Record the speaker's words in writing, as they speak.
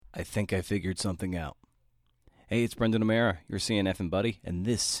I think I figured something out. Hey, it's Brendan O'Mara, your CNF and buddy, and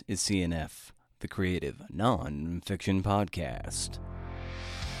this is CNF, the Creative Non-Fiction Podcast.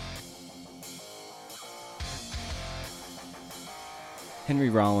 Henry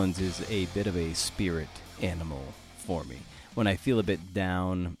Rollins is a bit of a spirit animal for me. When I feel a bit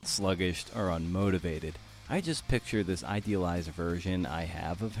down, sluggish, or unmotivated, I just picture this idealized version I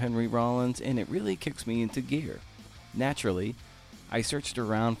have of Henry Rollins, and it really kicks me into gear. Naturally, I searched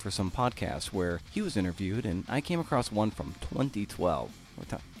around for some podcasts where he was interviewed, and I came across one from 2012.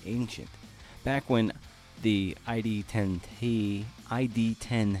 We're ancient. Back when the ID10T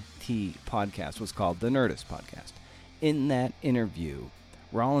podcast was called the Nerdist Podcast. In that interview,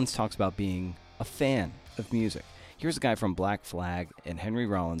 Rollins talks about being a fan of music. Here's a guy from Black Flag and Henry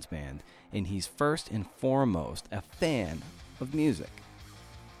Rollins Band, and he's first and foremost a fan of music.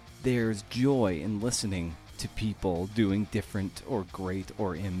 There's joy in listening to people doing different or great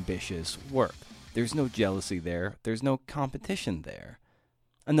or ambitious work. There's no jealousy there. There's no competition there.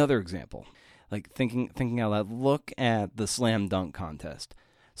 Another example, like thinking out loud, look at the slam dunk contest.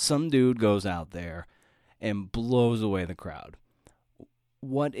 Some dude goes out there and blows away the crowd.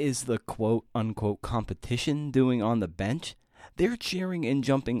 What is the quote-unquote competition doing on the bench? They're cheering and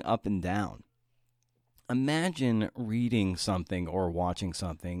jumping up and down. Imagine reading something or watching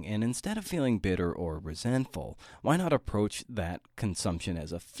something, and instead of feeling bitter or resentful, why not approach that consumption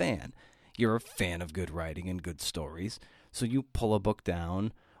as a fan? You're a fan of good writing and good stories, so you pull a book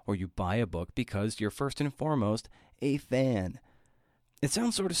down or you buy a book because you're first and foremost a fan. It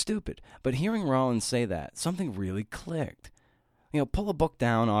sounds sort of stupid, but hearing Rollins say that, something really clicked. Pull a book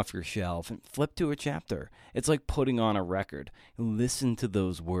down off your shelf and flip to a chapter. It's like putting on a record. Listen to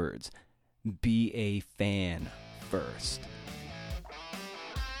those words. Be a fan first.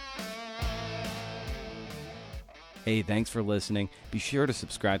 Hey, thanks for listening. Be sure to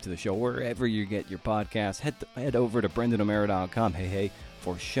subscribe to the show wherever you get your podcasts. Head over to BrendanO'Mara.com,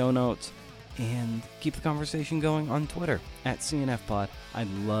 for show notes. And keep the conversation going on Twitter at CNFPod. I'd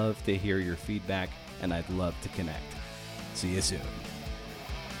love to hear your feedback, and I'd love to connect. See you soon.